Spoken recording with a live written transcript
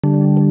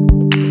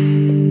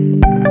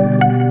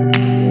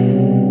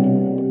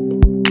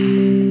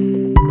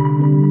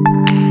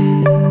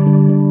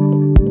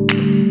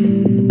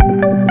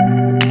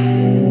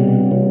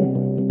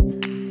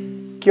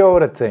Kia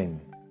ora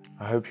team,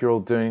 I hope you're all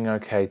doing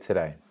okay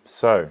today.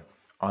 So,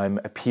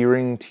 I'm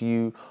appearing to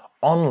you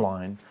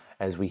online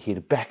as we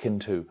head back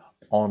into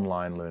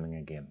online learning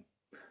again.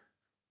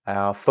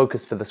 Our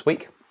focus for this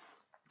week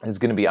is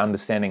going to be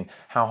understanding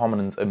how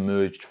hominins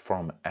emerged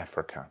from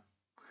Africa.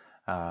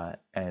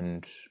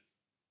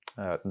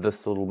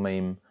 This little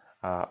meme,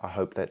 I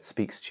hope that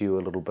speaks to you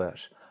a little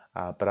bit,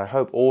 but I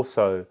hope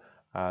also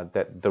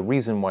that the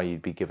reason why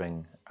you'd be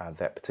giving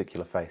that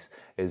particular face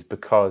is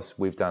because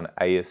we've done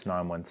AS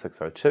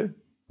 91602.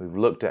 We've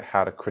looked at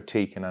how to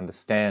critique and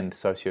understand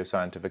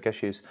socio-scientific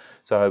issues,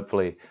 so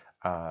hopefully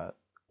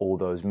all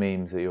those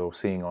memes that you're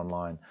seeing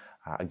online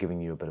are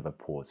giving you a bit of a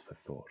pause for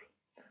thought.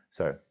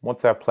 So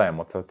what's our plan?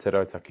 What's our te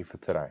rautaki for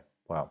today?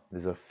 Well,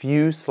 there's a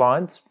few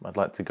slides I'd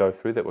like to go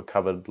through that were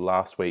covered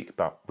last week,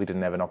 but we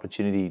didn't have an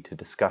opportunity to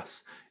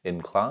discuss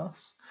in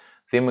class.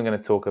 Then we're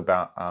going to talk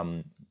about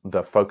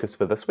the focus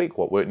for this week,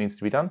 what work needs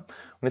to be done.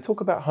 We're going to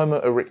talk about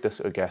Homo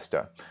erectus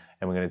ergaster,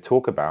 and we're going to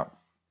talk about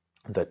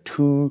the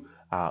two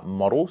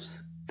models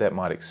that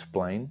might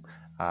explain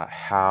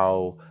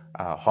how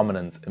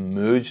hominins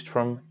emerged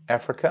from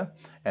Africa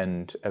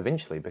and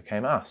eventually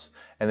became us.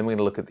 And then we're going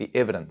to look at the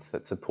evidence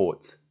that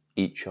supports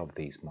each of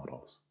these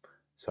models.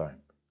 So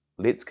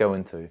let's go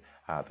into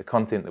the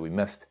content that we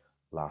missed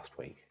last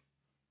week.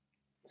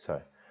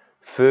 So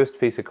first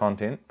piece of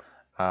content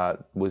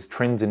was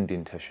trends in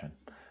dentition.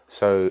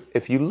 So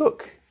if you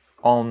look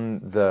on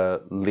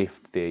the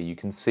left there, you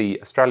can see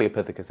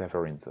Australopithecus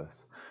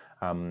afarensis.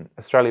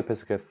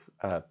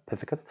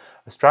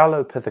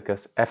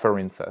 Australopithecus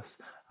afarensis,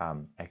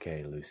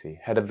 aka Lucy,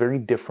 had a very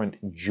different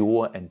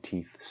jaw and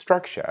teeth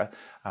structure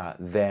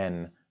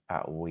than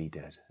we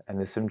did. And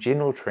there's some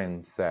general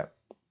trends that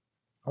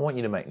I want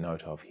you to make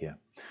note of here.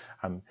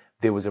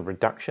 There was a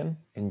reduction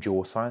in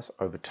jaw size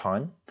over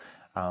time,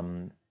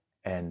 and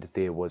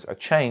there was a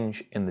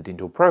change in the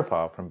dental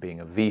profile from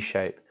being a V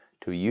shape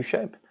to a U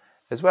shape,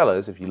 as well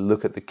as if you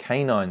look at the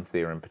canines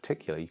there in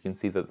particular, you can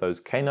see that those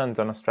canines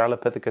on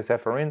Australopithecus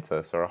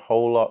afarensis are a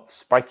whole lot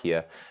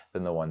spikier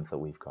than the ones that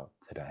we've got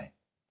today.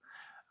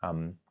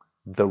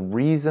 The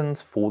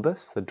reasons for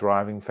this, the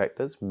driving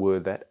factors, were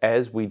that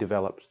as we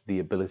developed the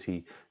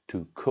ability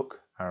to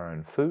cook our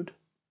own food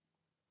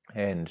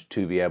and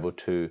to be able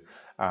to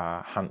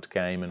hunt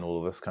game and all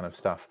of this kind of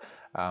stuff,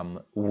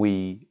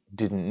 we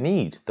didn't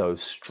need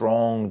those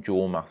strong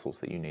jaw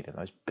muscles that you need and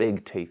those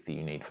big teeth that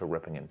you need for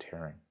ripping and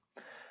tearing.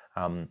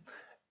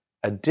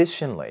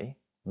 Additionally,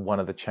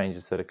 one of the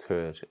changes that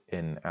occurred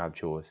in our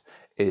jaws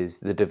is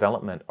the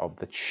development of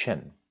the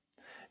chin.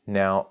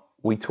 Now,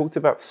 we talked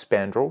about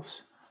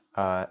spandrels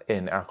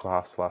in our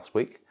class last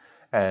week,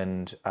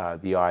 and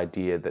the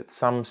idea that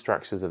some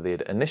structures are there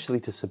initially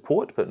to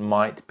support, but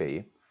might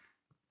be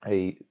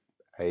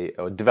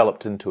or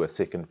developed into a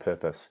second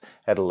purpose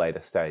at a later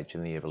stage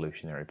in the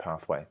evolutionary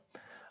pathway.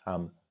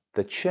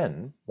 The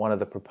chin, one of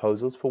the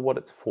proposals for what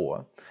it's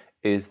for,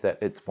 is that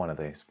it's one of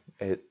these.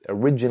 It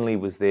originally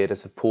was there to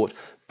support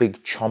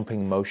big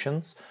chomping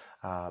motions,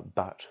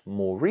 but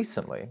more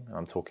recently,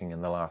 I'm talking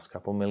in the last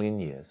couple million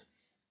years,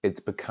 it's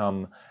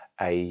become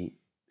a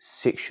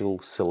sexual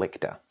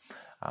selector,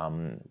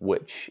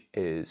 which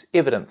is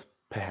evidence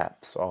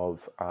perhaps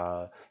of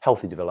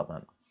healthy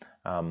development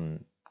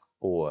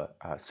or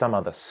some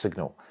other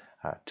signal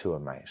to a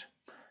mate.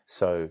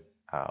 So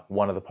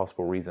one of the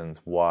possible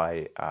reasons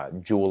why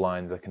jaw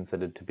lines are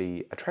considered to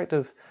be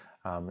attractive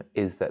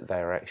is that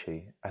they are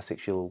actually a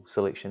sexual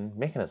selection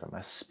mechanism, a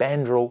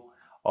spandrel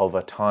of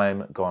a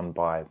time gone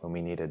by when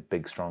we needed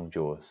big, strong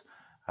jaws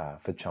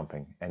for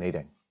chomping and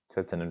eating.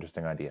 So that's an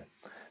interesting idea.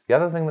 The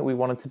other thing that we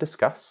wanted to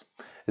discuss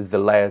is the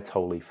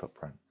Laetoli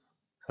footprints.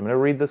 So I'm going to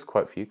read this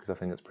quote for you because I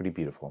think it's pretty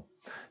beautiful.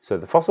 So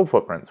the fossil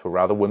footprints were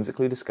rather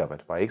whimsically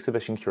discovered by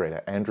exhibition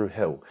curator Andrew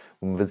Hill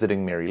when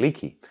visiting Mary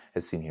Leakey,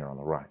 as seen here on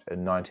the right,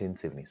 in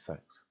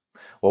 1976.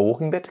 While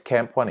walking back to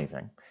camp one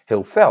evening,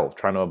 Hill fell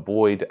trying to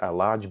avoid a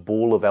large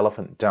ball of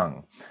elephant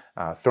dung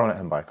thrown at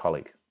him by a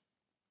colleague.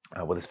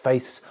 With his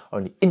face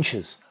only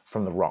inches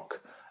from the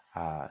rock,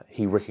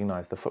 he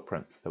recognized the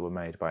footprints that were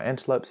made by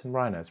antelopes and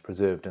rhinos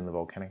preserved in the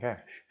volcanic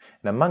ash.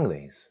 And among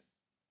these,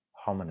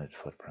 hominid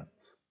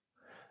footprints.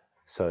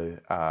 So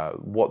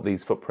what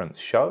these footprints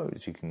show,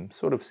 as you can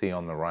sort of see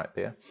on the right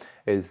there,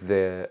 is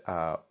there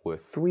were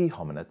three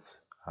hominids,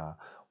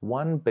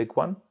 one big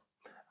one,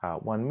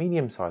 one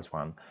medium-sized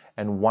one,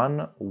 and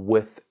one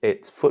with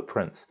its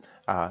footprints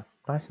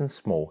nice and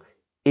small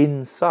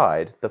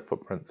inside the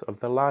footprints of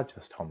the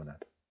largest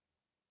hominid.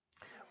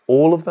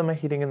 All of them are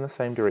heading in the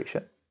same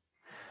direction,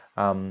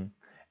 and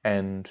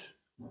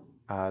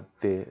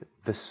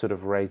this sort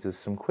of raises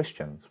some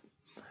questions.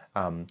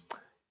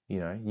 You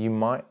know, you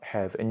might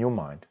have in your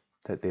mind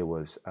that there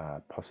was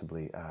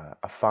possibly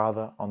a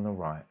father on the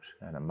right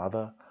and a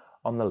mother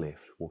on the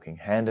left walking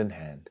hand in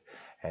hand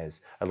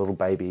as a little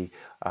baby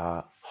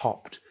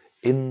hopped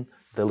in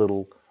the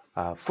little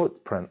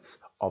footprints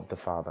of the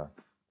father.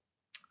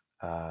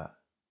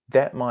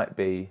 That might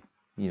be,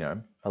 you know,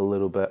 a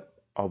little bit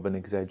of an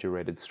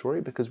exaggerated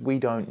story because we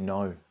don't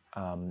know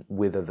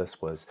whether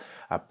this was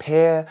a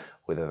pair,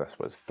 whether this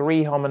was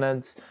 3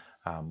 hominids,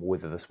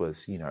 whether this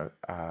was,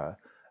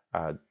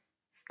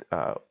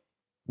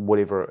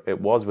 whatever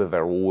it was, whether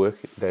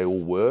they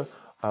all were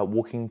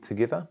walking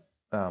together.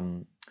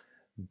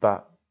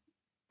 But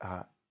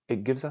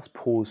it gives us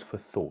pause for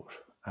thought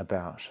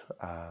about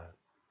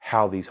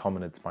how these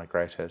hominids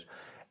migrated,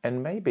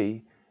 and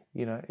maybe,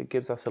 it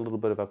gives us a little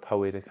bit of a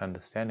poetic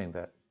understanding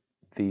that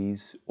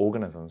these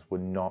organisms were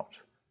not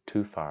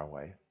too far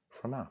away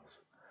from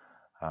us.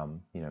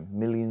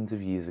 Millions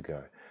of years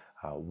ago,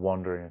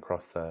 wandering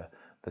across the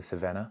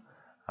savannah,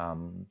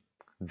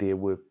 there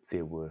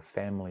were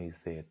families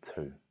there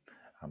too,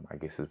 I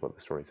guess is what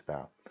the story's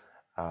about.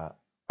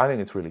 I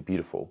think it's really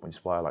beautiful, which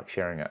is why I like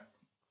sharing it.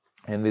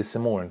 And there's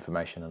some more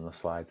information in the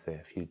slides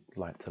there if you'd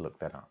like to look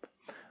that up.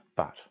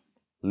 But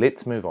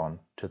let's move on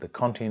to the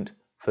content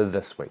for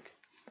this week.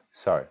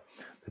 So,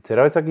 the Te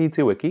Rautaki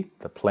Te Wiki,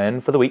 the plan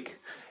for the week,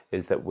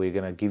 is that we're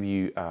going to give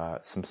you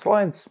some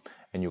slides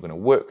and you're going to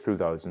work through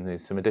those, and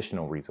there's some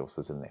additional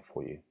resources in there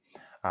for you.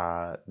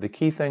 The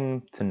key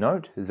thing to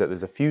note is that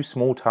there's a few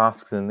small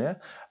tasks in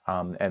there,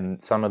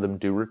 and some of them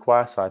do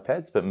require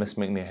iPads, but Miss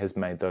McNair has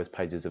made those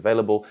pages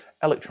available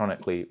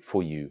electronically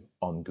for you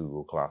on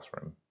Google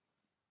Classroom.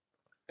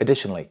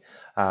 Additionally,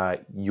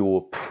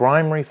 your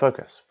primary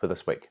focus for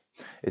this week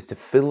is to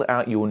fill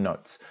out your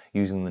notes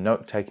using the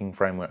note-taking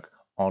framework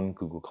on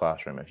Google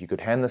Classroom. If you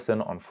could hand this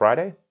in on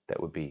Friday, that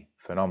would be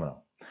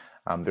phenomenal.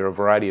 There are a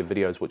variety of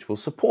videos which will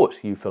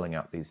support you filling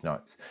out these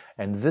notes.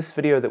 And this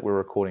video that we're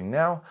recording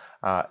now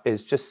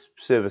is just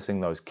servicing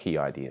those key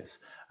ideas.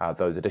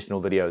 Those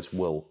additional videos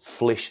will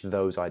flesh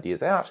those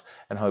ideas out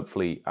and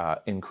hopefully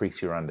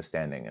increase your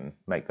understanding and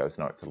make those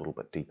notes a little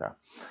bit deeper.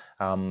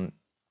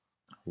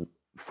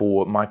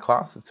 For my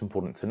class, it's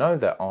important to know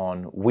that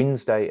on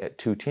Wednesday at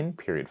 2:10,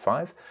 period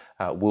 5,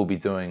 we'll be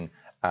doing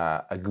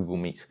a Google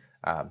Meet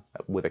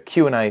with a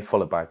Q&A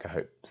followed by a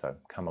Kahoot, so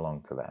come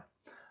along to that.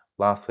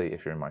 Lastly,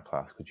 if you're in my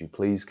class, could you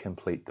please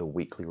complete the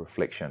weekly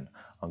reflection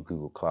on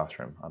Google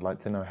Classroom? I'd like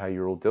to know how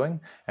you're all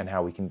doing and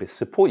how we can best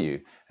support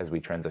you as we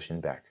transition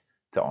back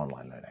to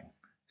online learning.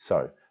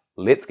 So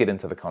let's get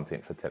into the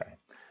content for today.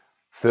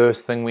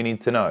 First thing we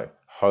need to know,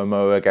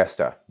 Homo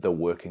ergaster, the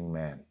working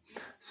man.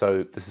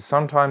 So this is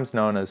sometimes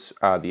known as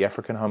the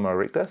African Homo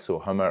erectus or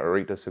Homo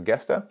erectus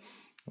ergaster.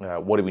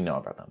 What do we know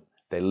about them?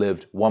 They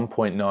lived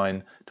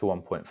 1.9 to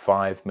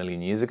 1.5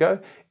 million years ago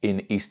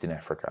in Eastern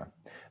Africa.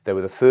 They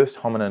were the first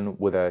hominin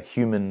with a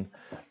human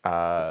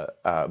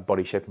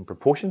body shape and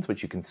proportions,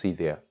 which you can see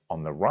there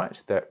on the right.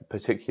 That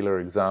particular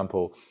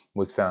example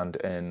was found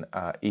in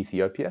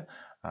Ethiopia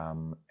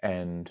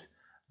and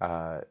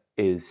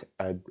is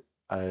a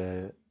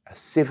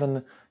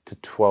 7 to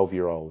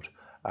 12-year-old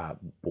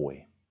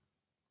boy.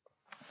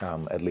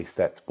 At least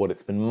that's what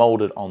it's been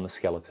molded on the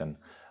skeleton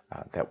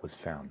that was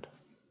found.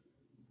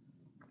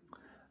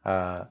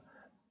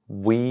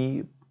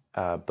 We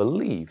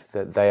believe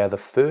that they are the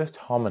first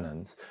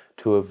hominins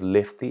to have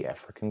left the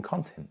African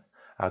continent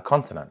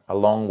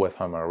along with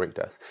Homo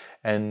erectus,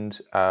 and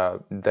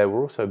they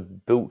were also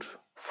built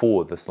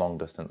for this long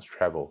distance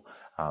travel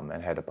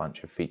and had a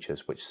bunch of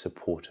features which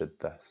supported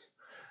this.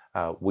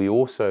 We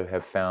also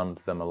have found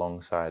them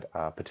alongside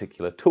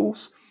particular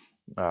tools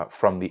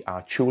from the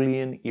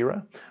Acheulean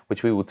era,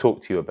 which we will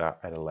talk to you about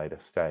at a later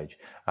stage.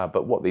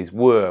 But what these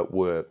were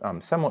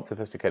somewhat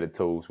sophisticated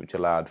tools which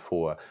allowed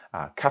for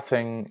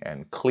cutting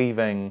and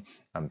cleaving.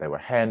 They were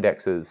hand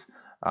axes,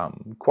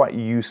 quite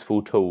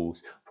useful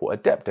tools for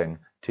adapting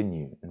to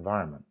new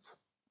environments.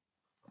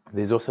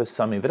 There's also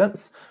some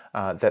evidence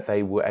that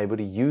they were able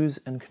to use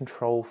and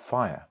control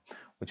fire,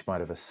 which might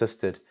have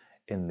assisted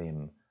in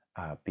them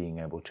being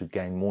able to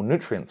gain more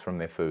nutrients from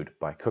their food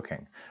by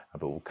cooking,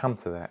 but we'll come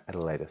to that at a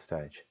later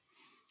stage.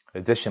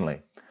 Additionally,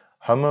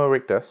 Homo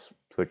erectus,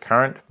 so the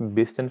current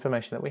best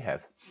information that we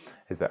have,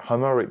 is that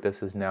Homo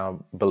erectus is now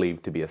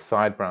believed to be a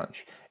side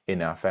branch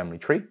in our family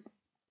tree,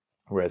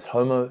 whereas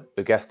Homo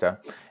ergaster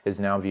is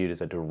now viewed as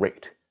a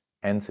direct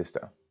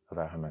ancestor of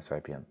our Homo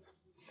sapiens.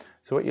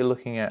 So what you're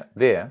looking at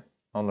there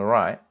on the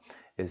right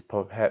is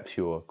perhaps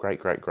your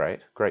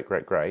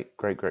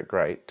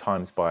great-great-great-great-great-great-great-great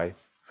times by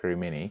very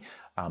many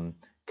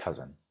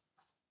cousin.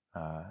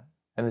 And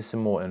there's some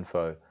more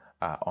info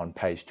on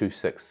page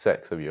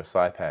 266 of your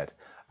iPad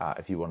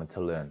if you wanted to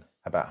learn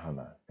about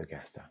Homo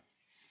ergaster.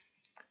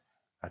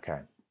 Okay,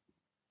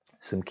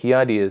 some key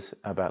ideas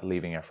about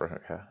leaving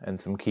Africa and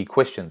some key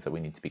questions that we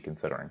need to be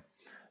considering.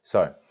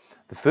 So,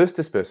 the first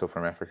dispersal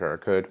from Africa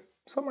occurred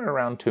somewhere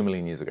around 2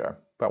 million years ago,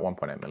 about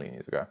 1.8 million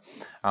years ago.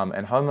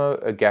 And Homo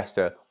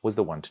ergaster was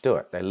the one to do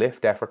it. They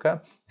left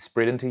Africa,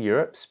 spread into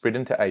Europe, spread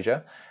into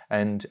Asia,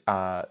 and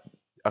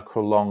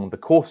along the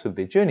course of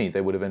their journey,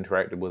 they would have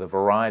interacted with a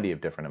variety of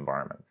different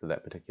environments at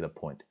that particular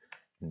point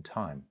in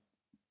time.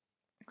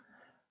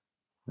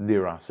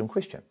 There are some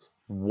questions.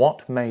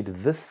 What made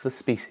this the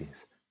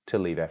species to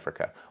leave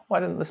Africa? Why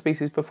didn't the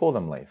species before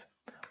them leave?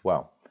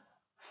 Well,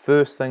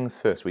 first things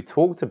first, we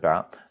talked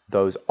about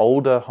those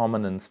older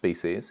hominin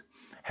species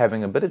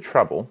having a bit of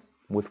trouble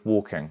with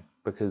walking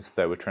because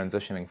they were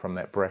transitioning from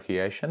that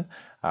brachiation.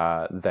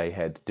 They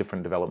had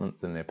different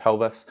developments in their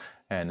pelvis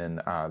and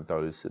in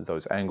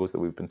those angles that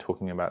we've been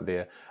talking about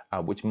there,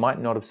 which might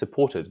not have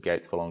supported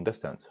gaits for long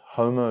distance.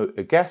 Homo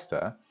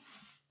ergaster,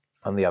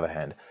 on the other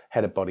hand,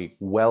 had a body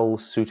well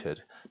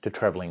suited to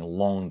traveling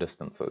long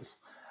distances.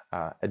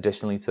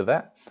 Additionally to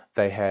that,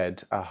 they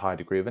had a high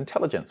degree of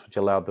intelligence, which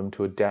allowed them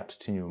to adapt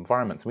to new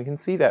environments. And we can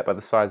see that by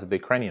the size of their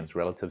craniums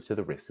relative to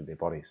the rest of their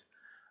bodies.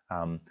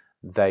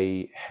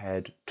 They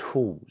had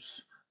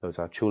tools, those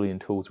Acheulean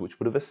tools, which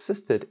would have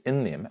assisted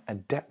in them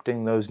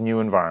adapting those new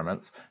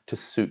environments to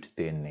suit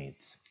their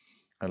needs.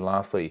 And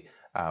lastly,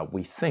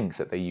 we think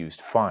that they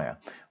used fire,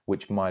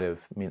 which might have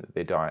meant that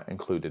their diet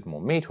included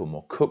more meat or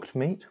more cooked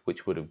meat,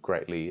 which would have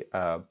greatly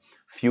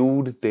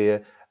fueled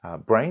their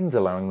brains,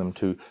 allowing them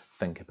to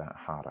think about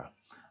harder.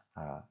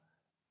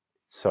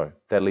 So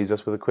that leaves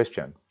us with a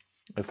question.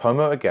 If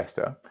Homo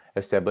ergaster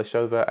established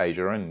over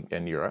Asia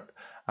and Europe,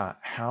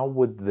 how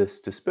would this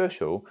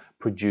dispersal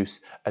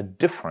produce a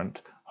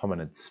different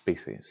hominid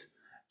species?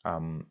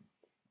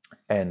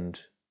 And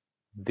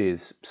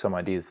there's some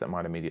ideas that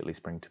might immediately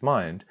spring to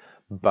mind,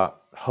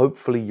 but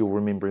hopefully you're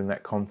remembering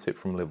that concept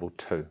from level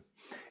 2.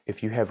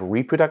 If you have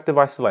reproductive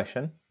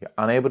isolation, you're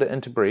unable to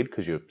interbreed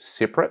because you're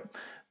separate,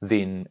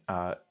 then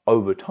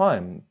over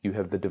time you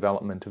have the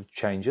development of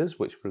changes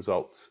which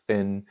results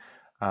in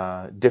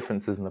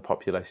differences in the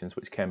populations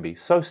which can be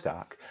so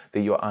stark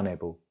that you're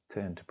unable to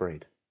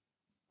interbreed.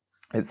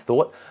 It's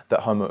thought that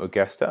Homo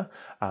ergaster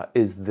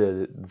is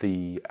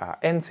the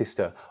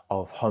ancestor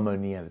of Homo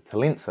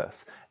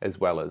neanderthalensis, as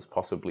well as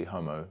possibly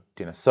Homo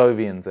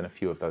denisovians and a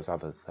few of those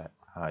others that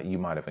you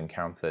might have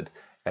encountered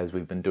as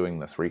we've been doing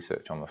this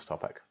research on this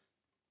topic.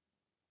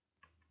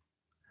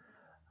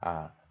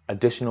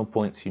 Additional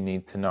points you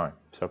need to know.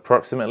 So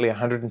approximately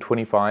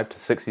 125 to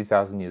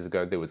 60,000 years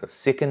ago, there was a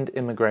second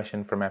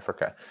immigration from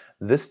Africa,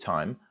 this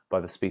time by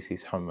the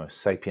species Homo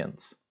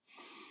sapiens.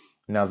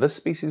 Now, this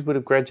species would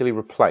have gradually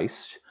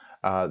replaced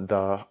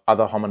the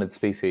other hominid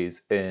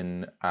species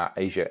in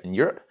Asia and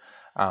Europe,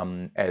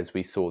 as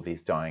we saw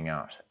these dying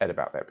out at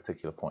about that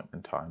particular point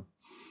in time.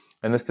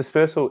 And this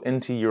dispersal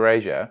into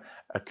Eurasia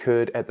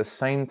occurred at the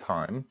same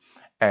time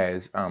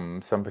as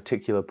some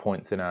particular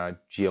points in our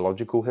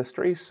geological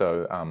history.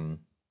 So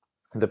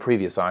the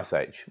previous ice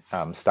age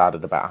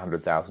started about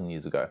 100,000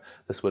 years ago.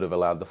 This would have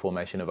allowed the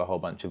formation of a whole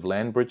bunch of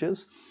land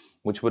bridges,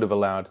 which would have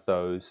allowed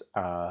those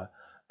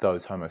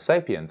Homo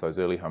sapiens, those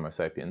early Homo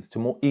sapiens, to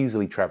more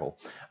easily travel,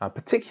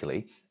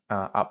 particularly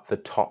up the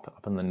top,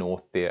 up in the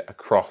north there,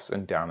 across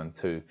and down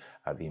into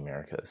the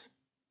Americas.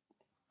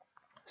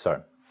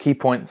 So, key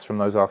points from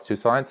those last two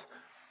slides.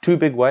 Two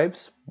big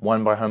waves,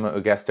 one by Homo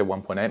ergaster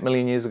 1.8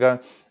 million years ago,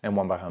 and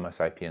one by Homo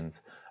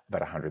sapiens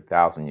about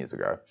 100,000 years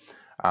ago.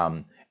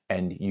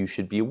 And you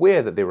should be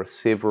aware that there are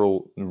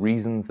several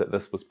reasons that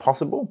this was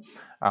possible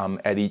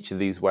at each of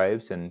these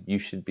waves, and you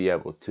should be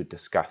able to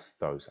discuss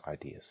those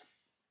ideas.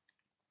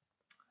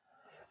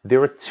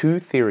 There are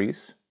two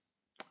theories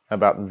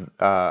about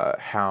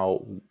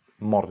how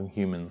modern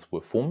humans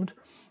were formed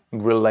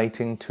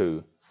relating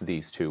to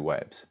these two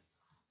waves.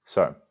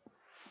 So,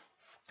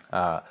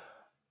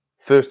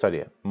 first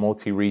idea,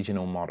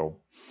 multi-regional model.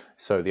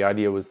 So the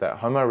idea was that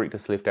Homo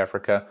erectus left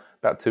Africa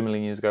about 2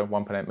 million years ago,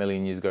 1.8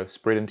 million years ago,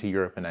 spread into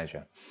Europe and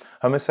Asia.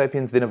 Homo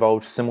sapiens then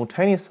evolved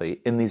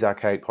simultaneously in these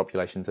archaic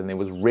populations, and there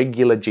was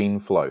regular gene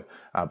flow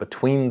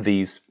between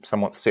these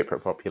somewhat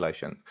separate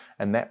populations,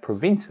 and that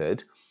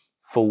prevented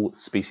full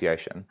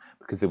speciation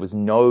because there was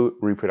no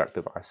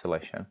reproductive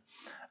isolation.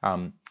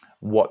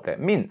 What that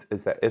meant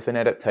is that if an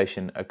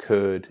adaptation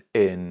occurred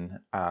in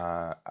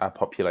a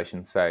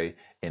population, say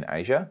in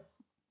Asia,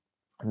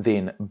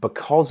 then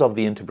because of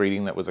the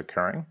interbreeding that was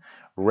occurring,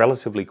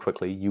 relatively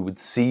quickly you would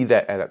see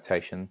that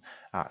adaptation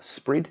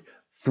spread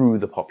through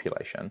the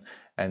population.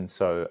 And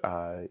so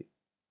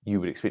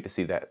you would expect to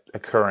see that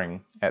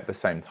occurring at the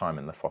same time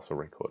in the fossil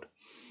record.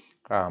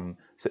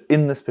 So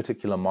in this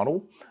particular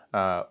model,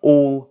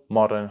 all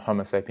modern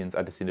Homo sapiens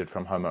are descended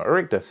from Homo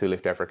erectus, who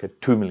left Africa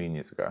 2 million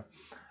years ago.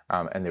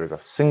 And there is a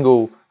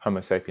single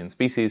Homo sapiens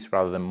species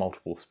rather than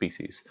multiple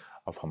species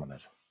of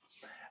hominid.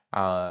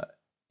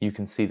 You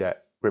can see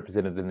that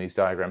represented in these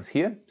diagrams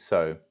here.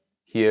 So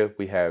here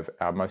we have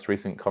our most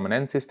recent common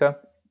ancestor,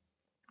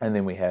 and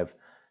then we have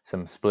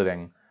some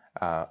splitting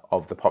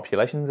of the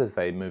populations as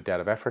they moved out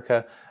of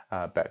Africa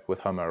back with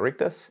Homo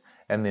erectus.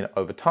 And then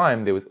over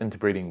time there was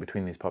interbreeding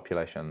between these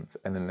populations,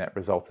 and then that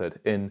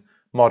resulted in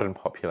modern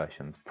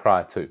populations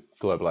prior to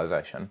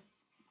globalization.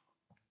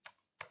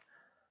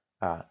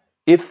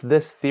 If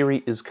this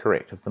theory is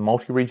correct, if the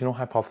multi-regional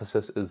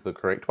hypothesis is the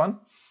correct one,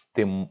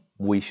 then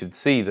we should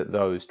see that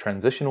those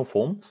transitional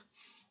forms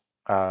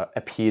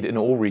appeared in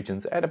all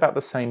regions at about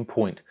the same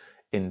point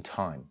in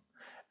time.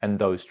 And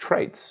those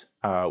traits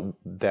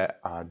that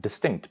are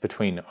distinct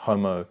between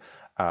Homo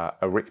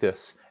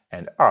erectus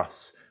and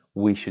us,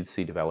 we should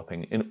see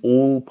developing in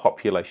all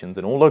populations,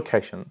 in all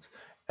locations,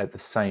 at the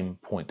same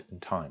point in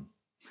time.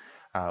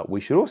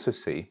 We should also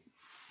see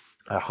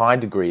a high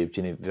degree of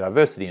genetic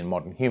diversity in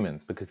modern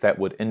humans, because that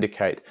would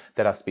indicate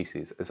that our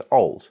species is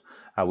old.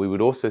 We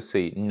would also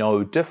see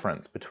no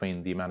difference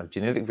between the amount of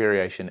genetic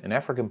variation in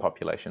African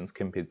populations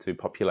compared to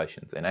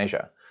populations in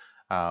Asia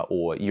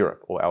or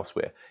Europe or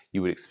elsewhere.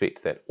 You would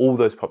expect that all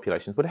those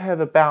populations would have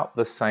about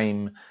the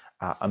same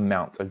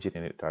amount of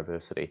genetic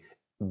diversity,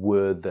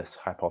 were this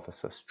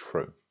hypothesis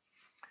true.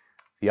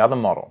 The other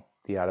model,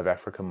 the out of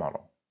Africa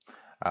model,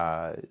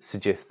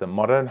 suggests that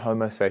modern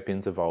Homo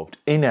sapiens evolved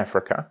in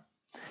Africa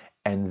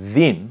and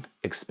then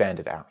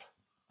expanded out.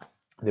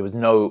 There was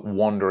no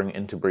wandering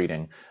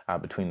interbreeding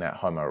between that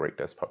Homo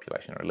erectus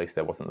population, or at least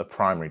that wasn't the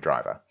primary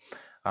driver.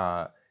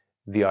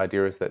 The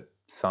idea is that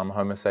some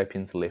Homo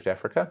sapiens left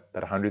Africa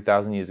about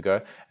 100,000 years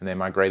ago, and they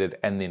migrated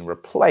and then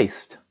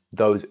replaced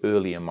those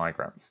earlier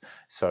migrants.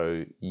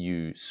 So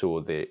you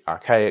saw the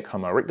archaic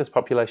Homo erectus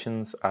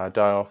populations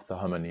die off, the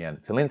Homo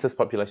neanderthalensis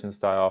populations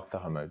die off, the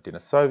Homo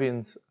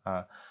denisovans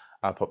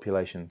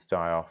populations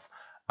die off,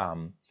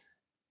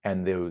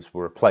 and those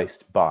were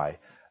replaced by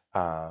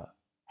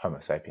Homo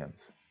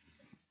sapiens.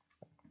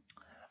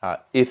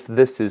 If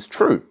this is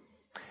true,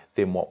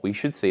 then what we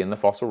should see in the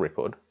fossil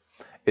record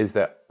is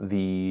that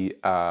the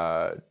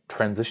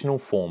transitional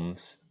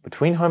forms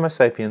between Homo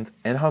sapiens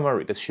and Homo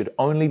erectus should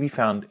only be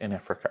found in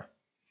Africa.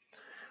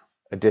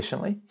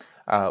 Additionally,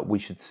 we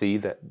should see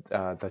that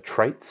the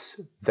traits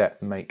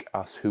that make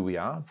us who we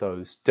are,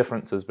 those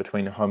differences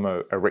between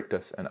Homo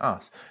erectus and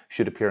us,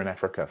 should appear in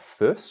Africa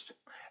first,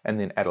 and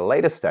then at a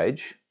later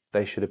stage,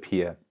 they should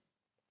appear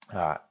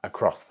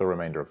across the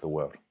remainder of the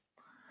world.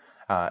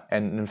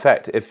 And in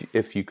fact,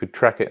 if you could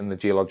track it in the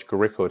geological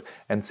record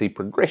and see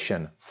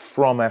progression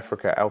from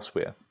Africa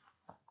elsewhere,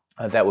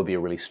 that would be a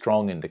really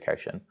strong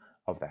indication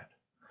of that.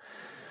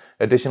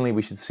 Additionally,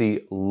 we should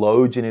see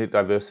low genetic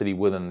diversity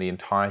within the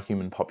entire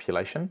human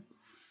population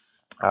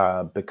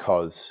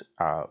because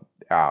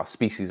our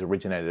species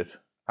originated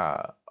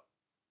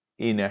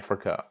in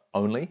Africa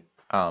only,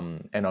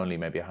 and only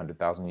maybe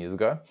 100,000 years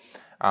ago.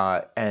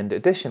 And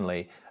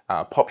additionally,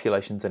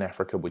 populations in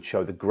Africa would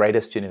show the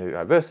greatest genetic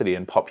diversity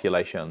in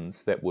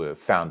populations that were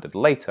founded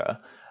later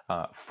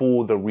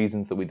for the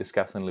reasons that we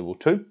discussed in level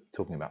 2,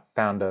 talking about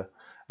founder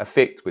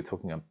effect, we're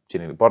talking about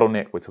genetic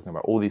bottleneck, we're talking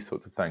about all these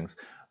sorts of things.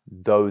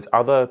 Those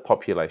other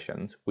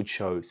populations would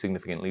show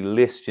significantly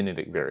less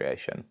genetic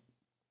variation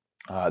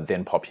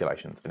than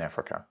populations in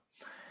Africa.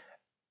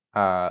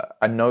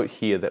 A note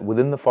here that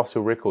within the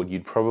fossil record,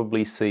 you'd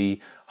probably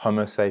see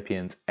Homo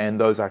sapiens and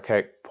those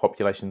archaic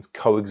populations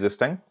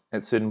coexisting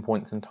at certain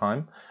points in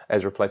time,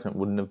 as replacement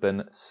wouldn't have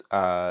been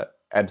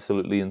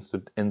absolutely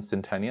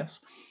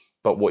instantaneous.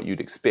 But what you'd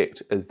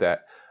expect is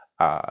that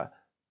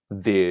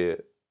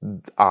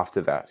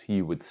after that,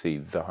 you would see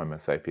the Homo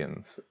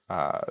sapiens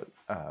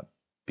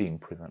being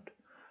present.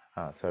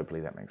 So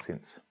hopefully that makes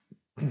sense.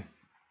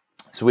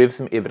 So we have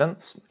some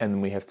evidence, and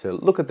then we have to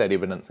look at that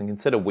evidence and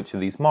consider which of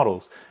these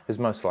models is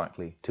most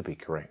likely to be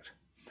correct.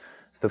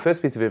 So the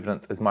first piece of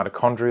evidence is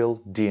mitochondrial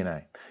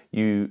DNA.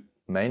 You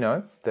may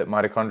know that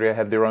mitochondria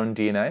have their own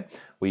DNA.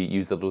 We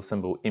use the little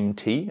symbol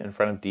MT in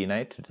front of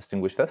DNA to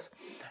distinguish this.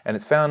 And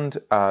it's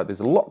found,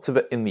 there's lots of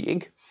it in the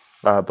egg,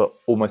 but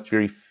almost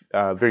very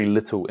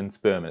little in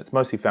sperm, and it's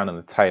mostly found in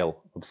the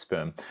tail of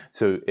sperm.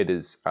 So it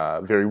is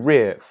very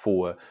rare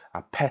for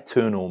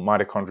paternal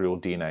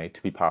mitochondrial DNA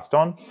to be passed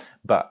on,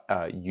 but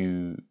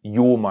your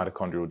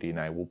mitochondrial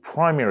DNA will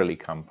primarily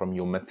come from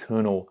your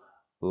maternal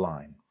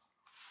line.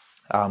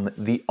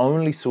 The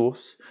only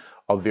source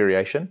of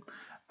variation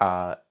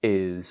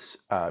is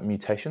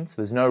mutations.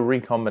 There's no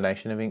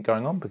recombination event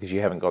going on because you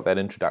haven't got that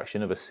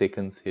introduction of a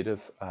second set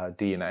of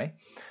DNA.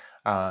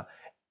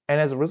 And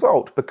as a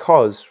result,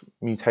 because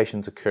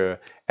mutations occur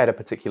at a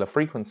particular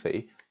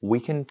frequency, we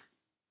can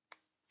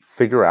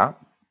figure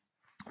out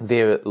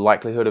their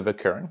likelihood of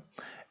occurring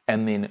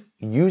and then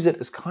use it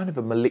as kind of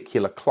a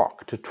molecular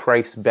clock to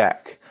trace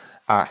back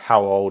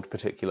how old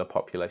particular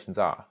populations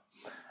are,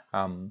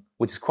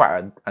 which is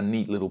quite a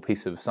neat little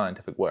piece of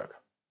scientific work.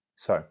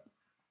 So,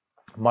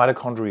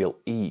 mitochondrial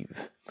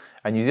Eve.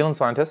 A New Zealand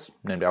scientist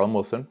named Alan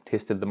Wilson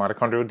tested the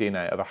mitochondrial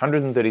DNA of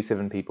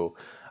 137 people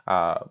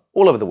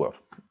all over the world.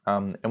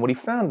 And what he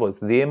found was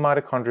their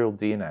mitochondrial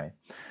DNA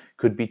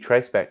could be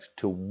traced back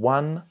to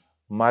one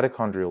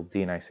mitochondrial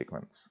DNA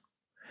sequence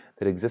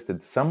that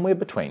existed somewhere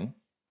between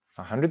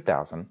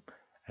 100,000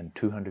 and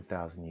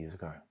 200,000 years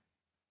ago.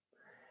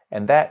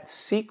 And that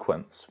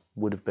sequence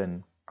would have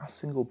been a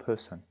single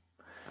person,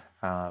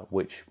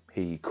 which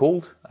he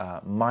called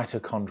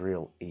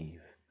mitochondrial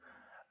Eve.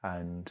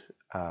 And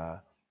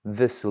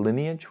this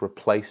lineage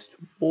replaced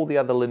all the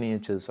other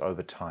lineages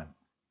over time.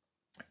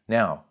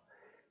 Now,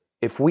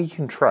 if we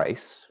can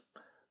trace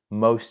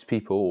most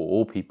people or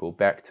all people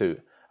back to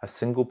a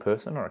single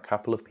person or a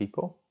couple of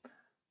people,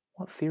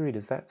 what theory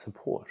does that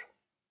support?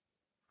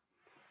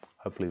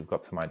 Hopefully we've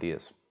got some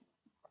ideas,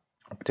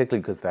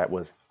 particularly because that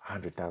was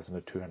 100,000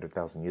 or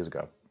 200,000 years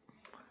ago.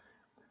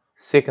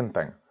 Second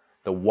thing,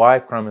 the Y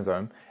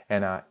chromosome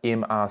and our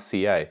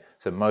MRCA,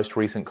 so most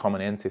recent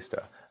common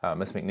ancestor,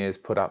 Miss McNair's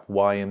put up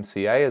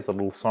YMCA as a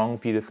little song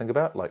for you to think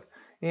about, like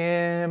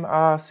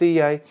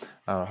MRCA,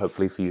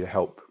 hopefully for you to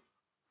help,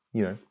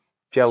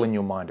 gel in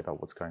your mind about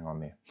what's going on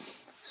there.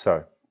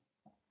 So,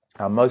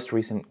 our most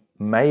recent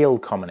male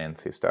common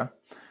ancestor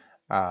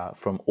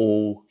from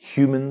all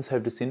humans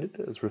have descended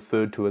is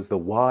referred to as the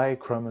Y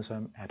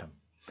chromosome Adam.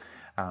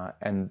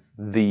 And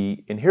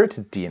the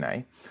inherited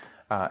DNA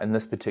in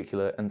this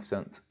particular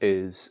instance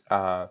is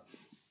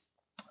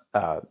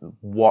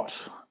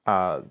what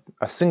a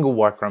single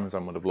Y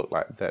chromosome would have looked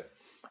like that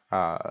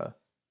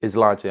is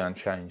largely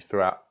unchanged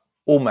throughout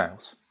all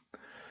males.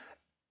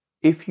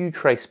 If you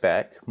trace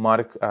back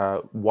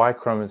Y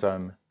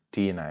chromosome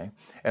DNA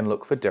and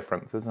look for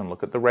differences and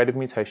look at the rate of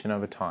mutation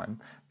over time,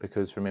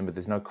 because remember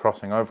there's no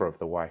crossing over of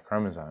the Y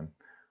chromosome,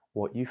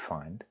 what you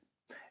find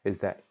is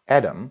that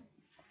Adam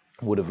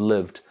would have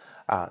lived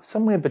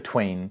somewhere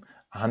between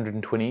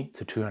 120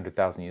 to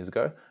 200,000 years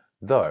ago,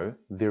 though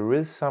there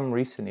is some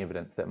recent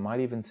evidence that might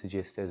even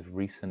suggest as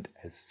recent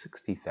as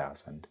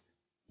 60,000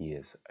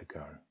 years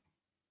ago,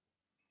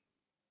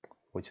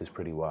 which is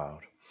pretty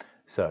wild.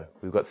 So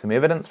we've got some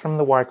evidence from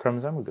the Y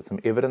chromosome, we've got some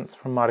evidence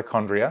from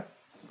mitochondria.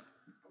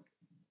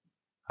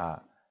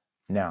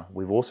 Now,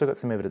 we've also got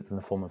some evidence in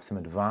the form of some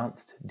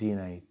advanced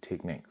DNA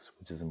techniques,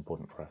 which is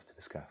important for us to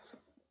discuss.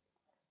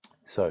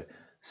 So,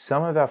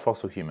 some of our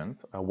fossil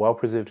humans are well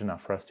preserved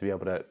enough for us to be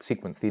able to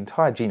sequence the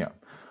entire genome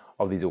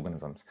of these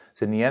organisms.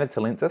 So,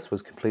 Neanderthalensis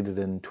was completed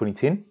in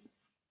 2010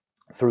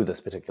 through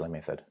this particular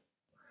method.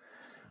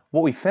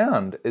 What we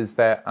found is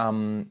that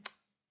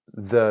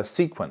the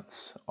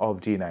sequence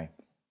of DNA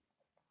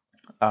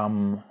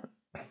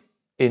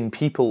in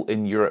people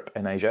in Europe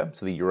and Asia,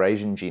 so the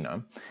Eurasian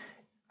genome,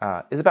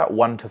 is about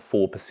 1 to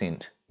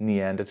 4%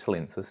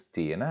 Neanderthalensis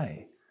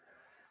DNA.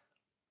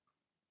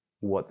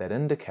 What that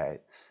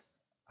indicates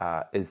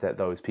is that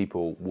those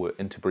people were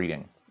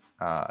interbreeding,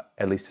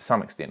 at least to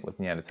some extent, with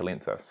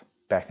Neanderthalensis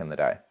back in the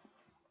day.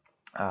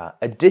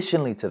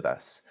 Additionally to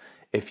this,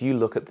 if you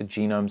look at the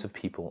genomes of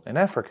people in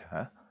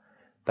Africa,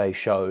 they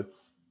show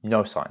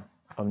no sign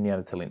of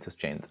Neanderthalensis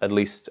genes, at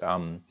least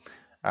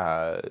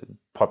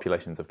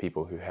populations of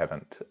people who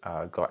haven't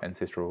got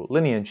ancestral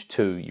lineage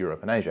to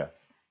Europe and Asia.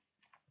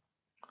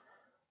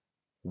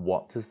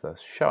 What does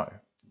this show?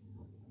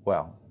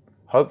 Well,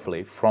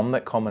 hopefully from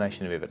that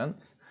combination of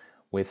evidence,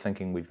 we're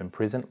thinking we've been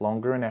present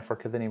longer in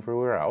Africa than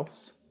everywhere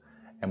else,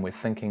 and we're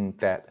thinking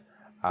that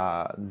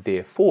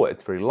therefore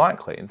it's very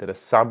likely that a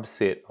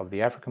subset of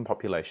the African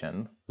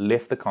population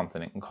left the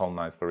continent and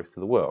colonized the rest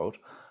of the world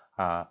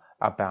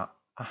about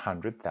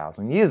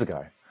 100,000 years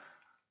ago.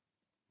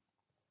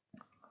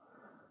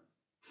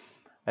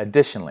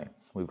 Additionally,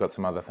 we've got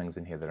some other things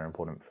in here that are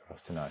important for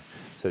us to know.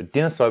 So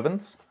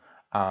Denisovans,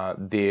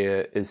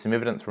 there is some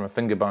evidence from a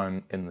finger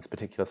bone in this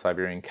particular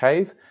Siberian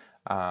cave,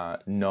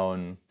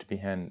 known to be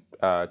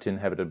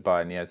inhabited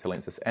by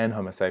Neanderthalensis and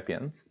Homo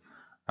sapiens.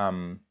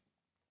 And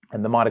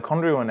the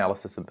mitochondrial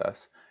analysis of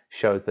this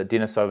shows that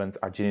Denisovans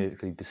are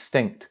genetically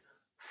distinct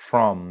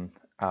from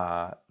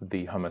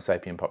the Homo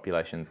sapien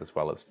populations, as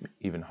well as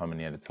even Homo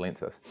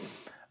neanderthalensis.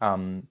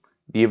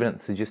 The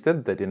evidence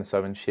suggested that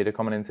Denisovans shared a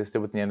common ancestor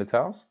with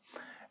Neanderthals,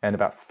 and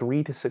about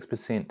 3 to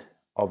 6%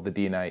 of the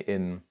DNA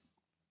in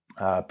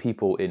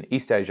people in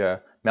East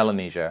Asia,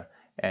 Melanesia,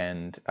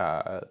 and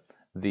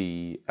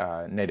the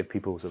native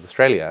peoples of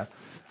Australia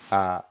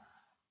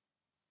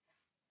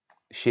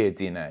shared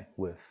DNA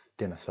with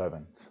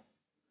Denisovans,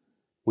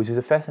 which is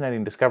a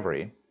fascinating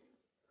discovery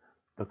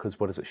because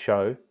what does it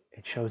show?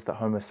 It shows that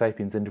Homo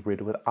sapiens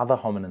interbreeded with other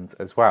hominins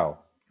as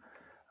well.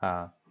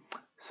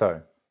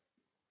 So,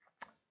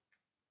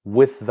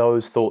 with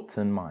those thoughts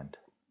in mind,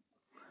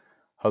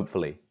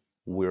 hopefully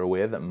we're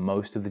aware that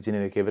most of the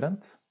genetic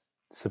evidence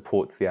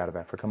supports the out of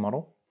Africa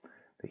model,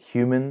 that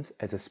humans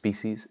as a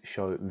species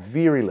show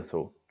very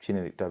little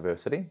genetic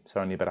diversity,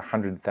 so only about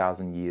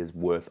 100,000 years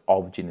worth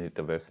of genetic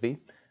diversity,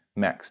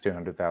 max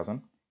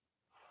 200,000.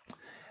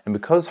 And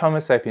because Homo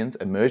sapiens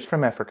emerged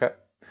from Africa,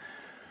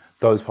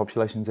 those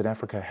populations in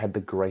Africa had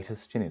the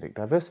greatest genetic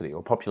diversity,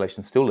 or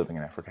populations still living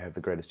in Africa have the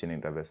greatest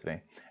genetic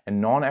diversity.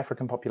 And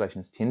non-African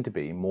populations tend to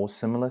be more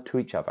similar to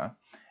each other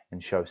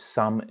and show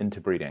some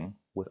interbreeding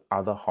with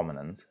other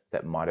hominins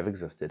that might have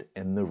existed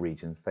in the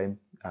regions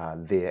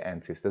their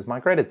ancestors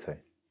migrated to.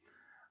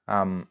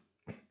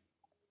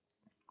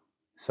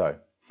 So,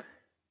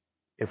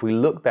 if we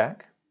look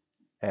back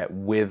at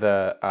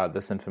whether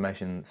this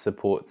information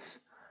supports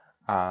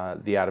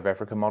the out of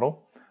Africa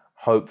model,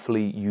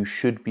 hopefully you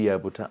should be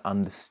able to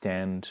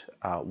understand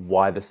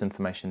why this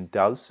information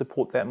does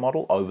support that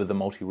model over the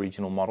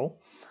multi-regional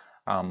model,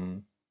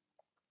 and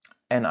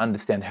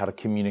understand how to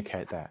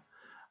communicate that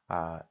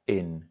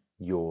in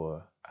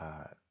your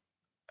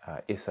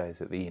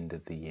essays at the end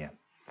of the year.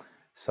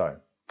 So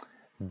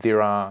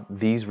there are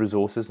these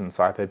resources and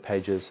SciPad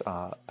pages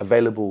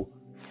available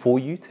for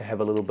you to have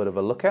a little bit of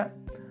a look at,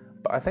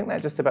 but I think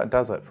that just about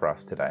does it for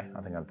us today.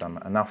 I think I've done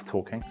enough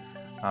talking.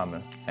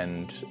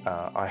 And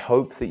I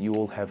hope that you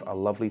all have a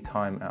lovely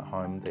time at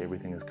home, that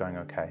everything is going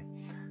okay.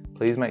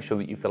 Please make sure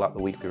that you fill out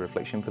the weekly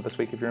reflection for this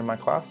week if you're in my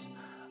class.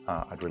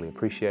 I'd really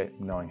appreciate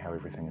knowing how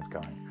everything is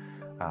going.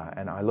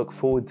 And I look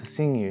forward to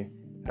seeing you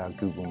at our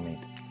Google Meet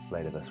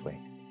later this week.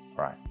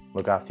 All right,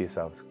 look after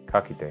yourselves.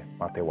 Ka kite,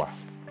 mate wa.